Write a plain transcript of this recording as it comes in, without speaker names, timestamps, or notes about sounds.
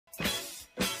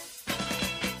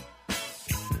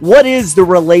what is the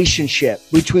relationship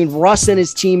between Russ and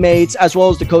his teammates as well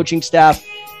as the coaching staff?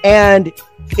 And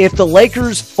if the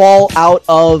Lakers fall out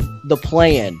of the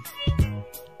play-in,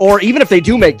 or even if they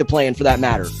do make the play-in for that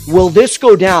matter, will this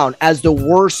go down as the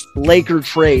worst Laker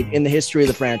trade in the history of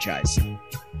the franchise?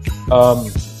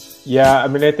 Yeah, I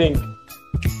mean, I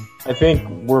think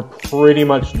we're pretty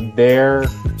much there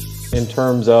in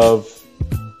terms of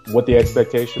what the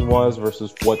expectation was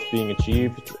versus what's being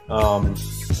achieved.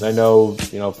 I know,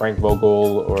 Frank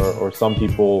Vogel or some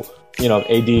people,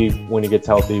 AD, when he gets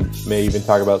healthy, may even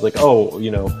talk about like,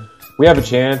 we have a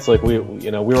chance. Like we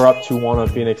were up 2-1 on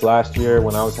Phoenix last year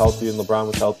when I was healthy and LeBron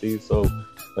was healthy. So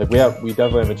like we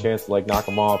definitely have a chance to like knock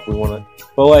them off. We want to,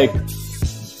 but like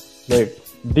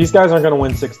these guys aren't going to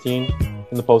win 16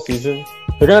 in the postseason.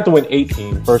 They're going to have to win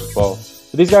 18, first of all.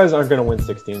 But these guys aren't going to win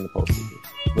 16 in the postseason.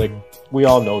 Like, we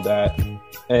all know that.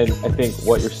 And I think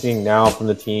what you're seeing now from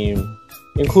the team,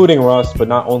 including Russ, but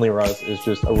not only Russ, is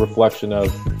just a reflection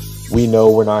of we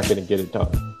know we're not going to get it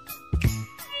done.